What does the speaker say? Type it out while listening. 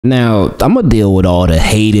Now, I'm going to deal with all the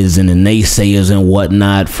haters and the naysayers and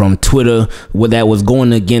whatnot from Twitter that was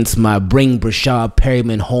going against my Bring Brashad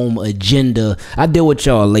Perryman Home agenda. I'll deal with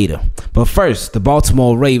y'all later. But first, the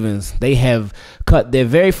Baltimore Ravens, they have cut their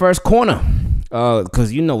very first corner.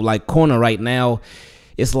 Because, like corner right now,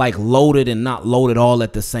 it's like loaded and not loaded all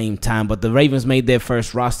at the same time. But the Ravens made their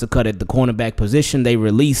first roster cut at the cornerback position. They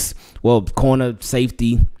released, corner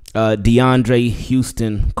safety, DeAndre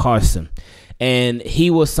Houston Carson. And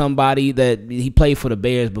he was somebody that he played for the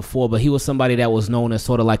Bears before, but he was somebody that was known as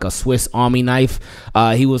sort of like a Swiss Army knife.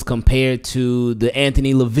 He was compared to the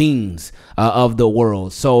Anthony Levines of the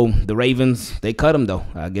world. So the Ravens, they cut him, though.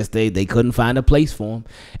 I guess they couldn't find a place for him.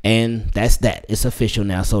 And that's that. It's official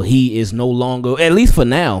now. So he is no longer, at least for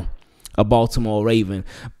now, a Baltimore Raven,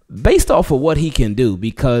 based off of what he can do,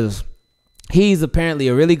 because he's apparently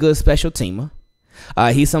a really good special teamer.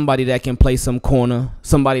 He's somebody that can play some corner,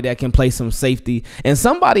 somebody that can play some safety, and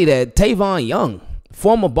somebody that Tavon Young,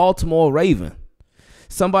 former Baltimore Raven,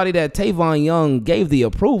 somebody that Tavon Young gave the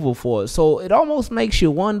approval for. So it almost makes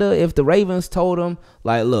you wonder if the Ravens told him,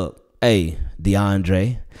 like, look, hey,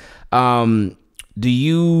 DeAndre, do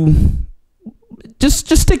you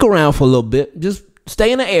just stick around for a little bit? Just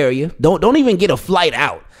stay in the area. Don't even get a flight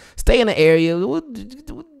out. Stay in the area. We'll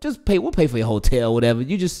pay for your hotel, whatever.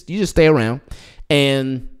 You just stay around.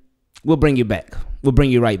 And we'll bring you back. We'll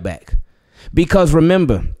bring you right back. Because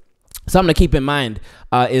remember, something to keep in mind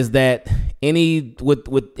is that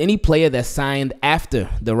with any player that's signed after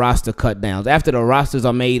the roster cut downs, after the rosters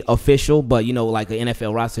are made official, but like an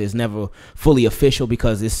NFL roster is never fully official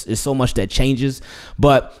because it's so much that changes.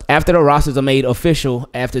 But after the rosters are made official,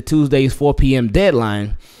 after Tuesday's 4 p.m.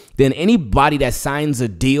 deadline, then anybody that signs a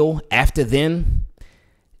deal after then,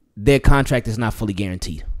 their contract is not fully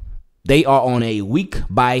guaranteed. They are on a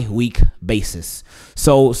week-by-week basis.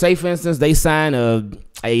 So, say, for instance, they sign a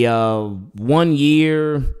 1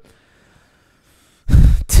 year,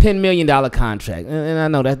 $10 million contract. And I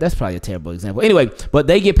know that's probably a terrible example. Anyway, but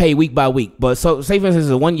they get paid week by week. But so, say, for instance,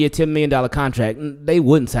 it's a 1 year, $10 million contract. They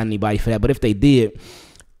wouldn't sign anybody for that. But if they did,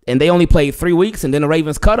 and they only played 3 weeks, and then the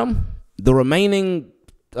Ravens cut them, the remaining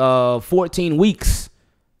 14 weeks,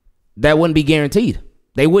 that wouldn't be guaranteed.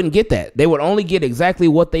 They wouldn't get that. They would only get exactly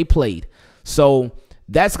what they played. So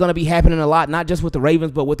that's going to be happening a lot, not just with the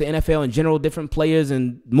Ravens, but with the NFL in general, different players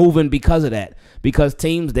and moving because of that. Because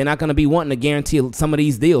teams, they're not going to be wanting to guarantee some of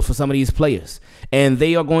these deals for some of these players. And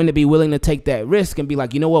they are going to be willing to take that risk and be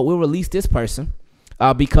like, you know what, we'll release this person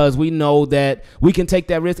because we know that we can take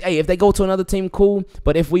that risk. Hey, if they go to another team, cool.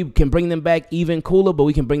 But if we can bring them back, even cooler. But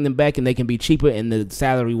we can bring them back and they can be cheaper and the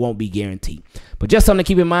salary won't be guaranteed. But just something to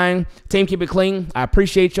keep in mind. Team, keep it clean. I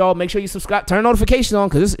appreciate y'all. Make sure you subscribe. Turn notifications on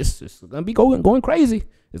because it's going to be going crazy.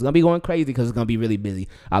 It's going to be going crazy because it's going to be really busy.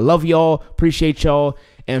 I love y'all. Appreciate y'all.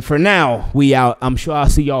 And for now, we out. I'm sure I'll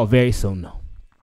see y'all very soon, though.